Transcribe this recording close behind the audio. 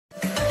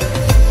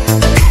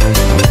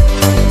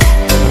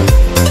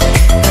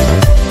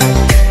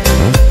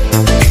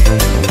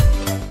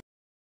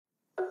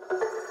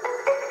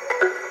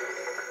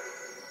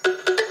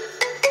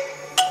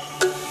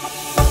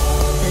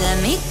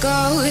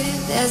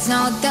there's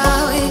no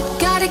doubt.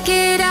 Gotta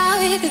get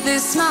out of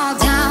this small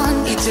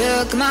town. You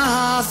took my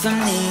heart from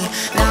me,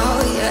 now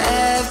you're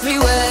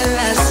everywhere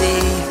I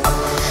see.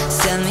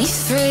 Set me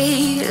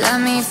free,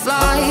 let me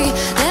fly,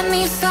 let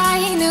me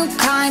find new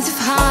kinds of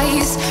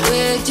highs.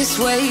 We're just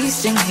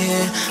wasting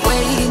here,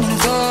 waiting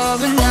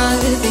for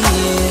another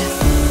year.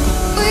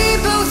 We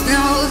both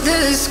know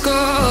the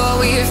score,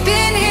 we've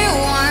been here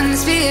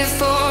once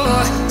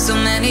before. So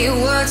many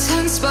words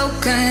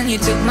unspoken, you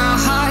took my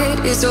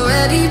heart, it's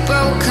already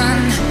broken.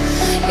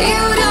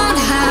 You don't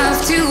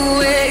have to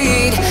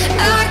wait,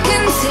 I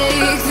can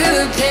take the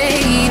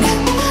pain.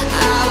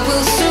 I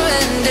will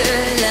surrender,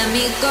 let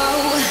me go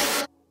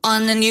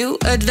on a new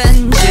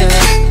adventure.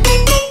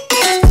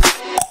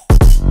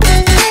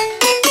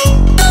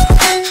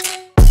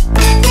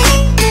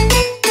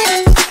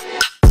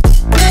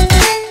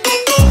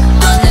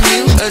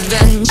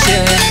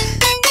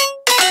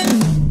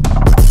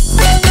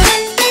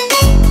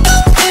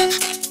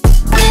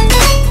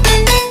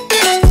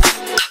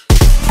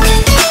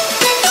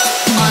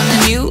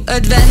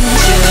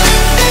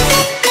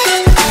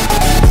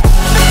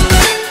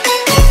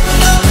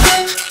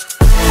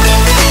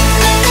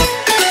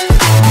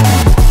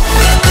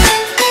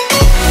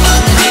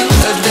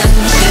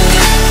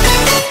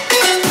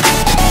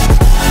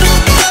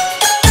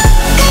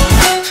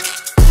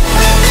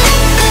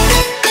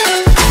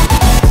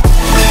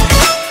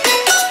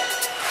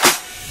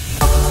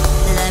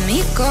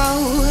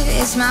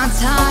 It's my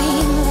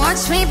time,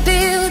 watch me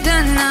build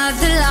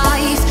another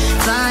life.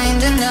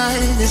 Find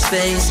another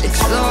space,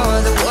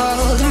 explore the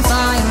world and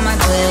find my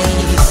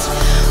place.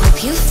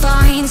 Hope you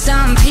find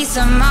some peace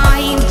of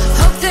mind,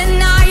 hope the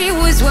night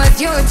was worth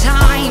your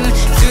time.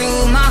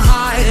 Threw my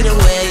heart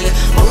away,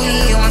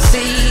 we won't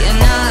see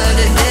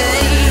another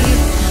day.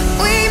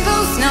 We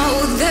both know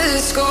the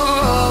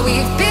score,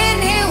 we've been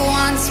here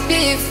once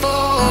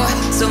before.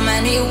 So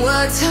many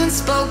words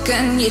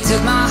unspoken, you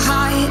took my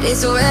heart,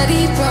 it's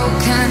already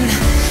broken.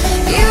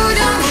 You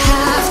don't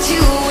have to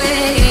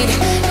wait,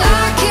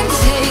 I can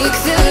take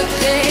the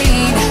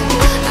pain.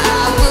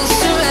 I will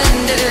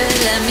surrender,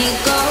 let me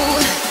go.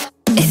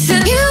 It's a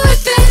new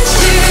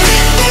adventure.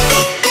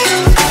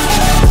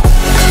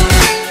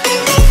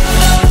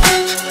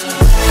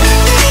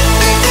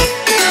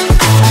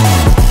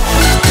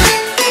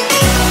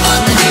 On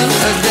a new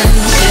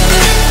adventure.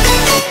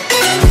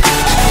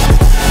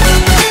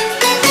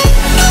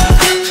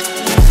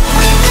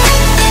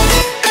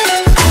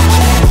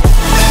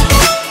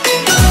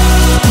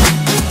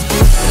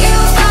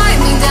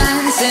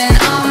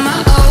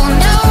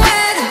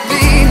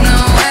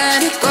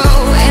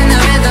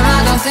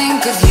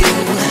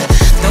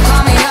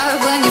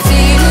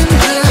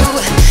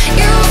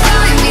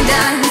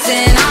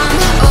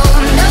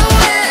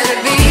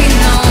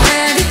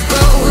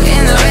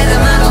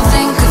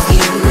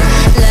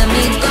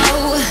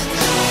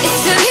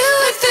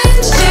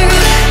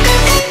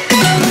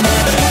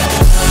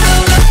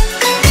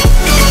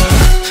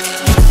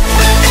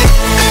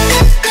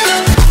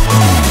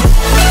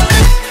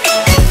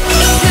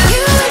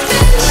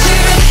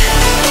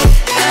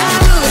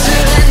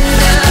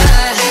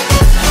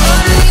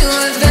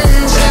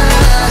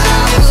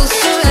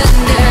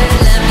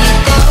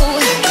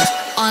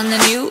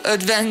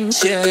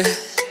 Adventure.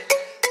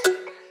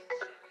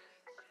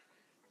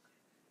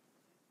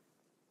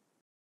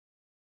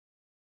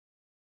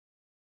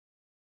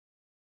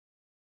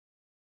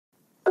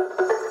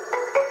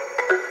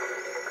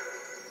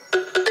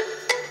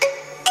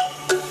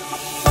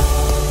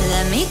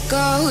 Let me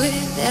go,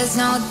 there's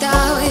no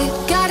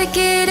doubt. Gotta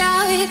get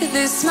out of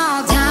this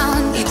small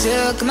town. You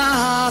took my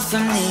heart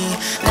from me,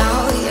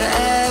 now you're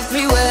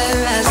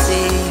everywhere I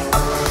see.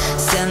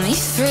 Set me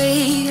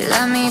free,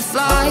 let me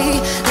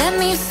fly, let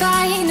me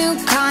find new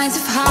kinds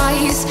of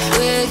highs.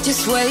 We're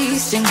just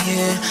wasting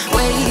here,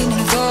 waiting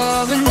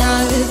for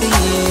another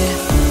year.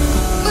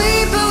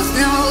 We both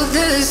know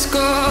the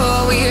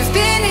score, we've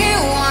been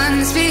here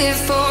once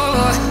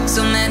before.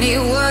 So many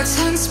words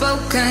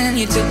unspoken,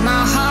 you took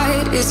my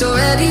heart, it's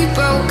already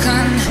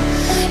broken.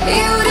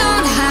 You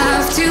don't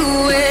have to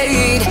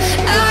wait,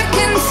 I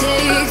can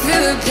take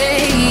the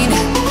pain.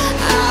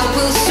 I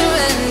will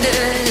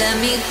surrender, let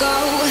me go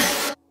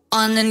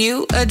on a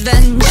new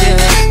adventure.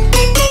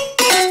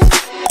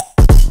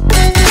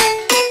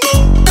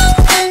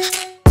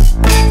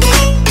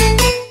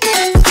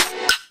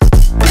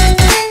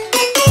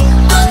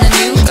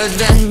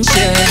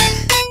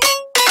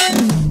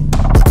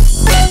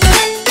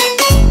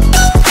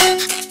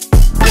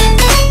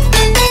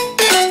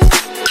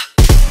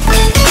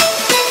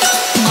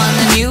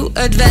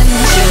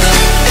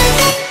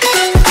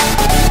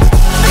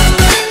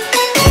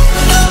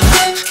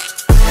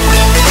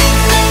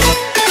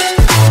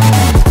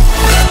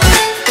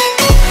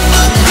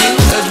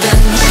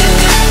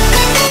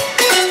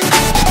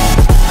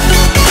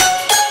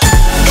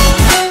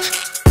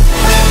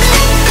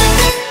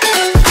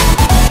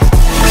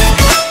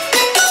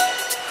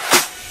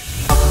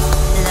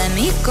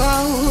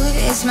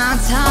 It's my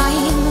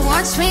time,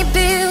 watch me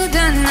build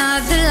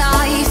another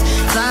life.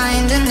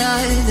 Find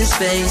another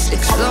space,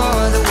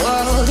 explore the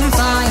world and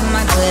find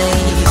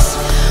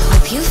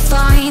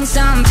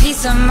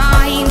peace of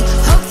mind.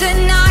 Hope the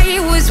night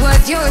was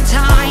worth your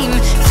time.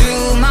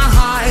 Threw my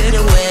heart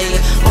away,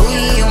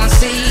 we won't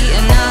see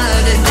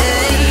another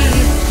day.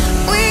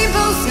 We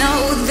both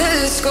know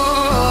the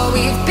score,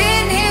 we've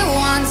been here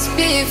once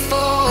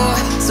before.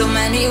 So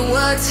many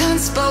words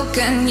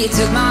unspoken, you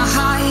took my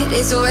heart,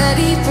 it's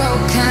already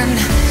broken.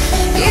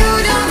 You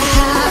don't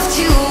have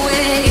to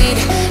wait,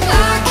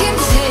 I can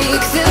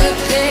take the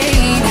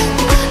pain.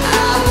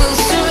 I will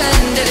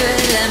surrender,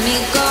 let me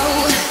go.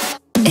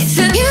 It's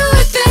a new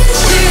adventure.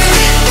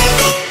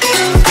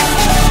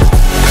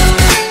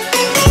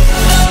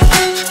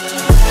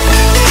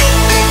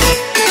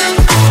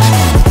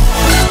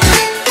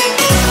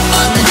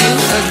 On the new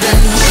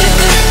adventure.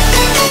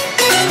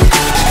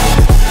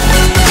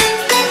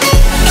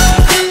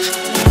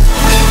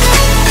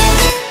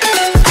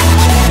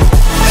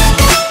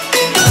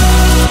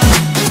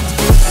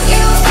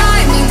 You'll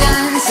find me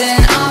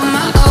dancing on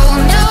my own.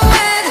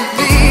 Nowhere to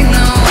be,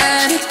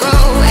 nowhere to go.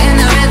 In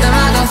the rhythm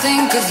I don't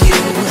think of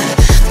you.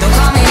 Don't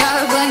call me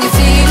up when you're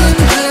feeling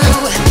blue.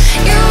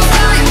 You'll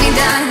find me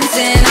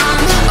dancing on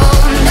my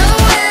own.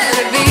 Nowhere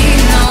to be,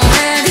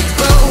 nowhere to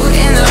go.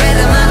 In the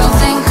rhythm I don't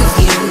think of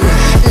you.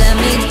 Let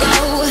me go.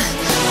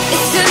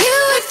 It's a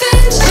new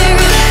adventure.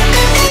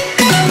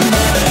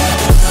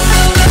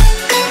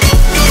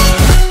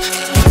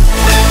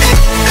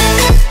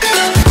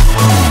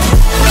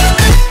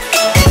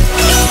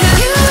 It's a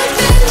new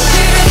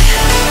adventure.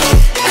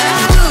 I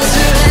will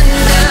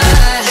surrender.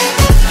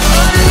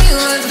 On a new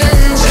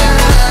adventure.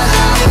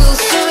 I will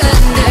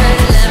surrender.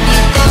 Let me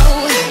go.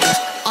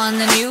 On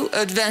a new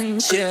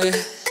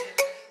adventure.